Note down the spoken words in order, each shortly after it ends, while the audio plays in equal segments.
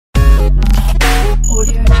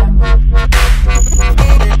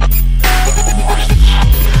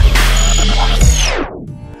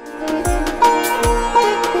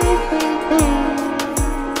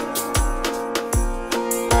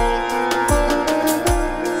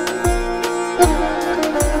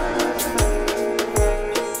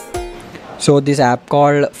So this app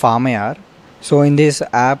called Farm AR. So in this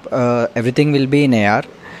app, everything will be in AR.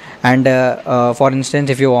 And for instance,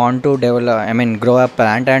 if you want to develop, grow a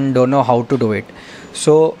plant and don't know how to do it,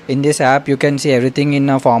 so in this app you can see everything in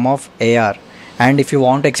a form of AR. And if you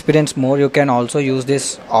want to experience more, you can also use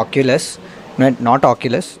this Oculus, not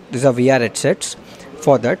Oculus. These are VR headsets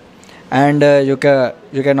for that. And you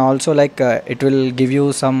can also it will give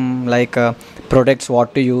you some products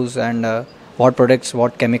what to use, and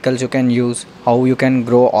what chemicals you can use, how you can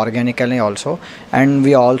grow organically also. And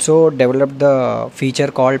we also developed the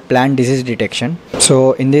feature called plant disease detection.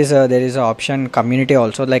 So in this there is an option community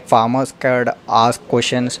also, like farmers could ask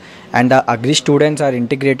questions, and the Agri students are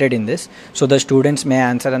integrated in this, so the students may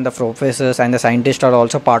answer and the professors and the scientists are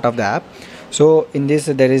also part of the app. So in this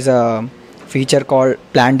there is a feature called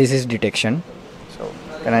plant disease detection. So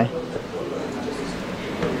can I?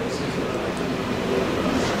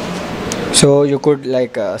 So you could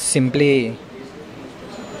simply,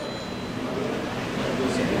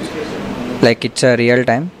 it's a real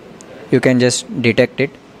time, you can just detect it,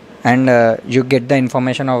 and you get the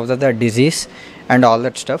information of the disease and all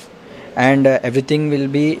that stuff, and everything will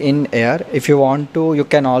be in AR. If you want to, you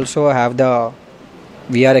can also have the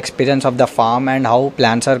VR experience of the farm and how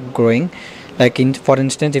plants are growing. For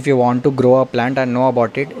instance, if you want to grow a plant and know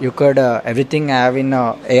about it, you could everything have in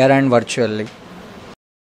AR and virtually.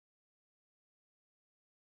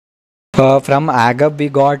 From Agri, we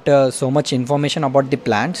got so much information about the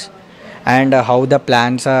plants, and how the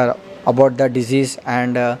plants are, about the disease,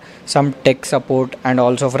 and some tech support, and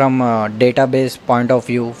also from database point of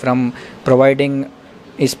view, from providing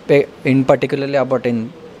in particularly about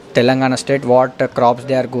in Telangana state what crops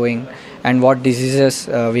they are going and what diseases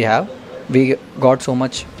we have. We got so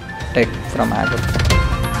much tech from Agri.